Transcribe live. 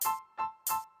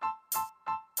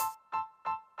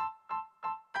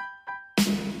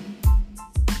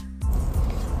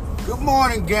Good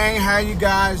morning, gang. How you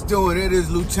guys doing? It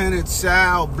is Lieutenant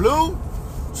Sal Blue,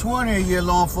 20-year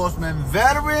law enforcement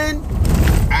veteran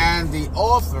and the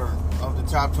author of the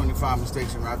top 25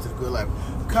 mistakes en route to the good life.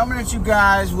 Coming at you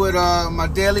guys with my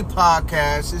daily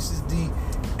podcast. This is the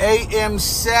AM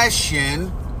session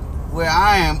where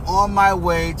I am on my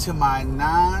way to my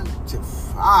 9 to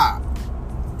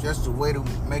 5. Just a way to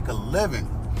make a living.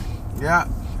 Yeah.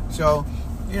 So,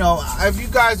 you know, if you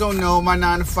guys don't know, my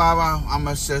 9 to 5, I'm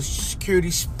a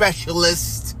security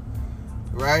specialist,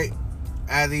 right,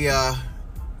 at the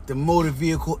motor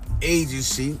vehicle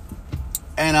agency,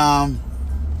 and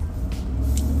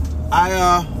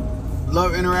I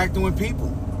love interacting with people.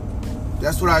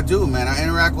 That's what I do, man. I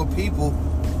interact with people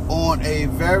on a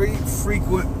very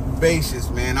frequent basis,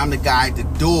 man. I'm the guy at the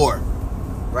door,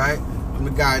 right? I'm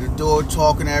the guy at the door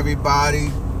talking to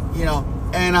everybody, you know,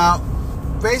 and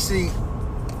basically,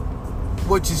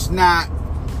 which is not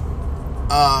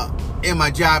in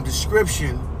my job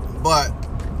description, but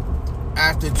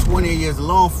after 20 years of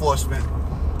law enforcement,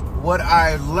 what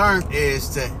I learned is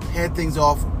to head things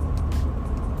off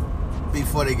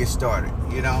before they get started,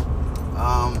 you know.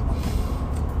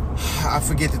 I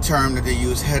forget the term that they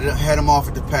use, head them off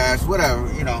at the pass,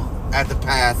 whatever, you know, at the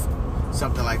path,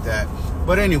 something like that.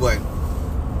 But anyway,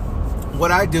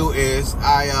 what I do is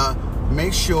I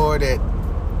make sure that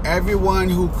everyone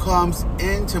who comes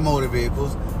into motor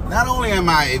vehicles, not only am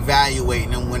I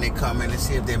evaluating them when they come in to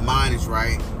see if their mind is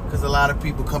right, because a lot of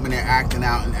people come in there acting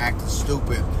out and acting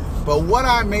stupid, but what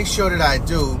I make sure that I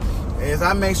do is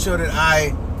I make sure that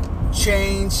I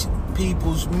change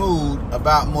people's mood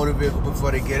about motor vehicle before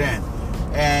they get in,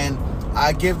 and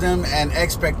I give them an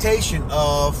expectation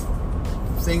of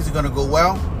things are going to go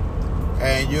well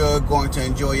and you're going to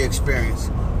enjoy your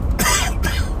experience.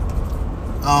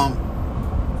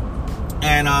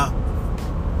 And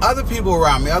other people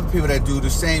around me, other people that do the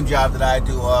same job that I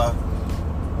do,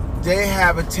 they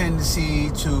have a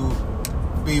tendency to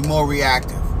be more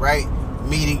reactive, right?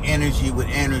 Meeting energy with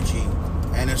energy.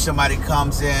 And if somebody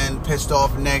comes in pissed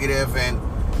off, negative, and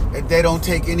they don't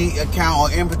take any account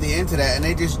or empathy into that, and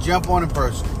they just jump on a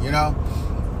person, you know,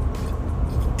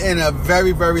 in a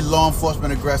very, very law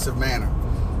enforcement aggressive manner.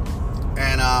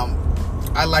 And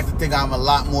I like to think I'm a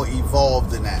lot more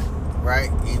evolved than that, right?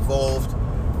 Evolved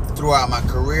throughout my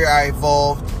career. I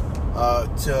evolved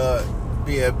to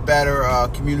be a better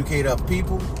communicator of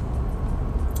people,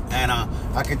 and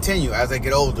I continue as I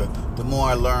get older. The more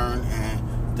I learn,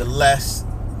 and the less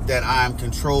that I'm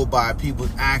controlled by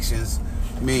people's actions,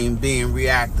 mean being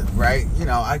reactive, right? You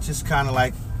know, I just kind of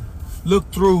like look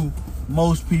through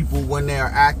most people when they're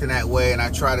acting that way, and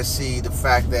I try to see the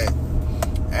fact that,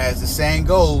 as the saying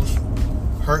goes,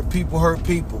 hurt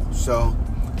people. So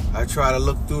I try to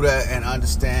look through that and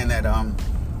understand that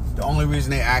the only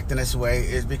reason they act in this way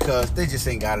is because they just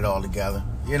ain't got it all together.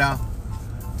 You know,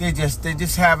 they're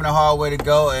just having a hard way to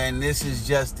go, and this is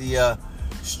just the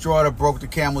straw that broke the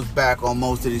camel's back on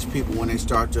most of these people when they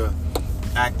start to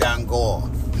act out and go off.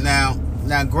 Now,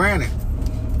 granted,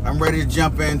 I'm ready to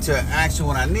jump into action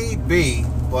when I need be,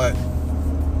 but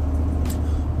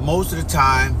most of the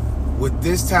time, with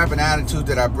this type of attitude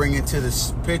that I bring into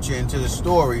this picture, into the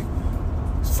story,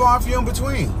 it's far and few in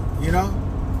between, you know?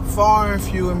 Far and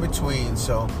few in between.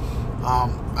 So,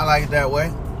 I like it that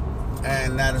way,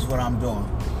 and that is what I'm doing.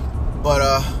 But,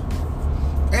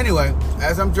 anyway,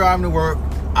 as I'm driving to work,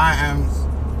 I am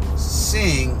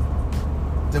seeing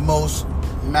the most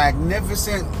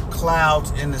magnificent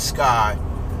clouds in the sky,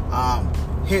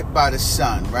 hit by the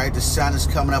sun, right? The sun is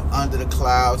coming up under the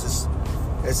clouds.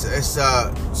 It's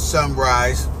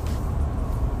sunrise,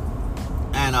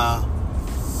 and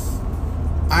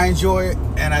I enjoy it,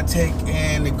 and I take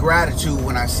in the gratitude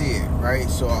when I see it, right?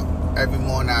 So every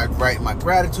morning I write my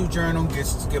gratitude journal,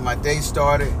 get my day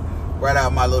started, write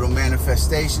out my little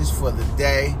manifestations for the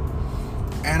day,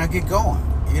 and I get going,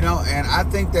 you know. And I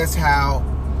think that's how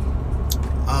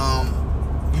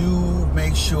you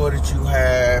make sure that you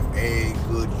have a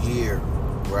good year,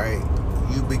 right?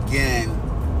 You begin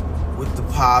with the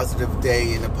positive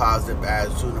day and the positive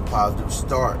attitude and the positive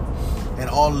start, and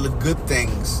all of the good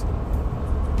things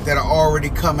that are already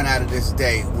coming out of this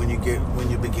day when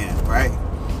you begin, right?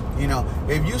 You know,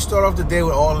 if you start off the day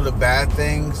with all of the bad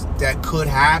things that could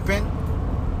happen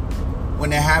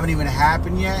when they haven't even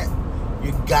happened yet,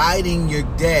 you're guiding your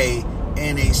day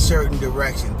in a certain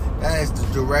direction. That is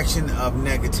the direction of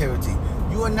negativity.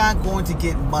 You are not going to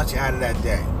get much out of that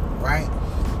day, right?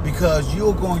 Because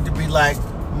you're going to be like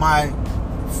my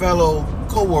fellow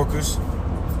co-workers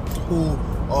who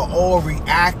are all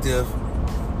reactive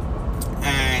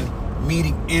and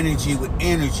meeting energy with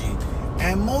energy.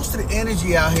 And most of the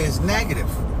energy out here is negative.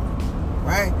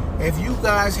 right? If you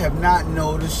guys have not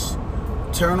noticed,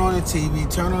 turn on the TV,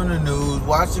 turn on the news,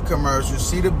 watch the commercials,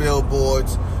 see the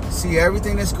billboards, see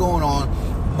everything that's going on.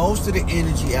 Most of the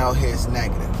energy out here is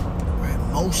negative, right?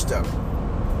 Most of it.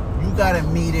 You got to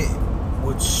meet it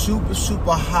with super,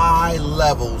 super high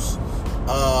levels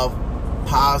of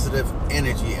positive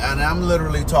energy. And I'm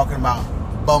literally talking about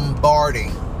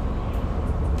bombarding.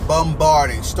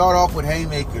 Start off with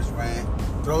haymakers, man.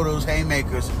 Throw those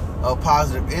haymakers of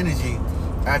positive energy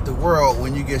at the world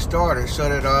when you get started, so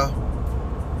that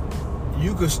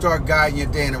you can start guiding your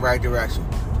day in the right direction.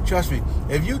 Trust me,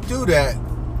 if you do that,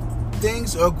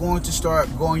 things are going to start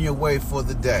going your way for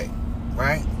the day,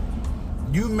 right?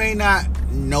 You may not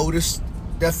notice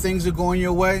that things are going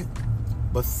your way,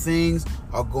 but things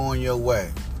are going your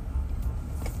way.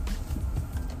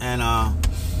 And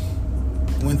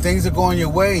when things are going your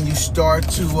way and you start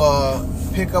to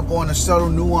pick up on the subtle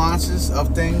nuances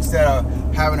of things that are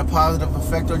having a positive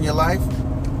effect on your life,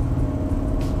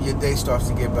 your day starts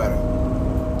to get better.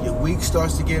 Your week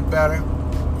starts to get better.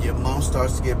 Your month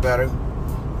starts to get better.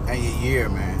 And your year,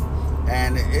 man.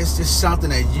 And it's just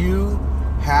something that you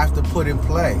have to put in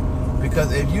play.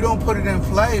 Because if you don't put it in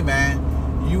play, man,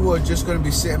 you are just going to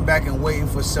be sitting back and waiting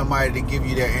for somebody to give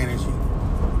you their energy.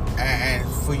 And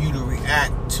for you to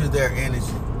react to their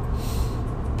energy.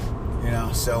 You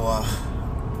know, so,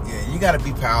 yeah, you got to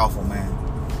be powerful, man.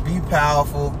 Be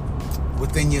powerful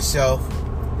within yourself.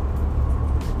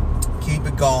 Keep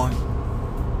it going,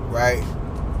 right?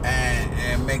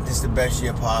 And make this the best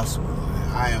year possible.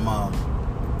 I am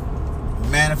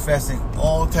manifesting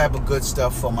all type of good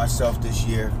stuff for myself this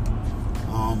year.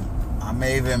 I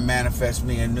may even manifest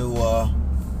me a new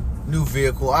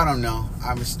vehicle. I don't know.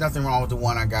 There's nothing wrong with the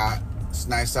one I got. It's a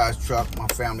nice sized truck. My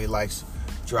family likes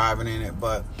driving in it,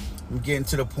 but I'm getting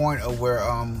to the point of where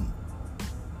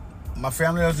my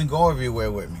family doesn't go everywhere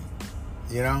with me.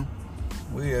 You know,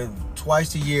 we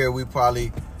twice a year we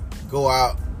probably go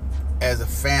out as a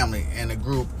family and a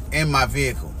group in my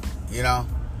vehicle. You know,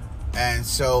 and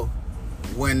so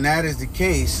when that is the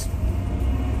case,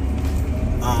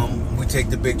 we take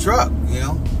the big truck. You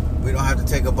know, we don't have to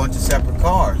take a bunch of separate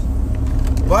cars.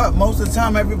 But most of the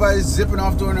time, everybody's zipping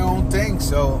off doing their own thing.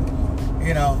 So,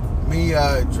 you know, me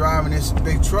driving this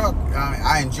big truck,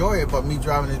 I enjoy it, but me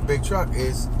driving this big truck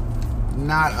is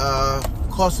not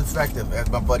cost effective, as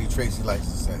my buddy Tracy likes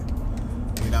to say.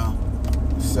 You know,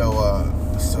 so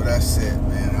that's it,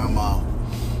 man. I'm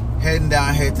heading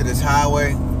down here to this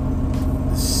highway.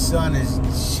 The sun is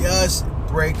just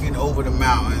breaking over the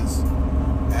mountains,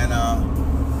 and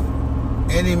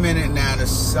any minute now the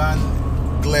sun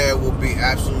glare will be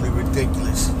absolutely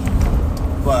ridiculous.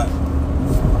 But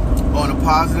on a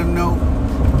positive note,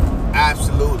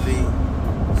 absolutely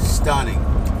stunning,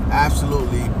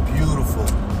 absolutely beautiful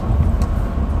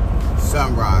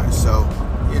sunrise. So,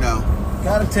 you know,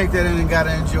 gotta take that in and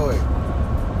gotta enjoy it.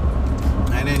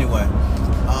 And anyway,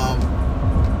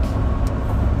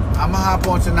 I'm gonna hop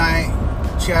on tonight,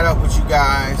 chat up with you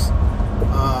guys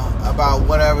about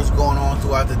whatever's going on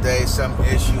throughout the day, some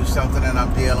issue, something that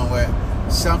I'm dealing with,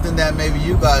 something that maybe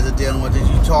you guys are dealing with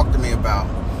that you talk to me about,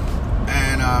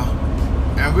 and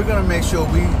we're gonna make sure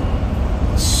we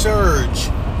surge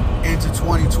into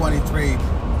 2023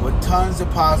 with tons of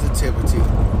positivity,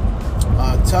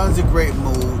 tons of great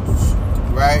moods,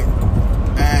 right,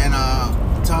 and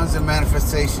tons of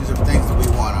manifestations of things that we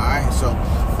want. All right, so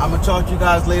I'm gonna talk to you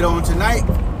guys later on tonight.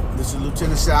 This is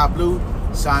Lieutenant Sal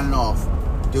signing off.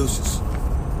 Deuces.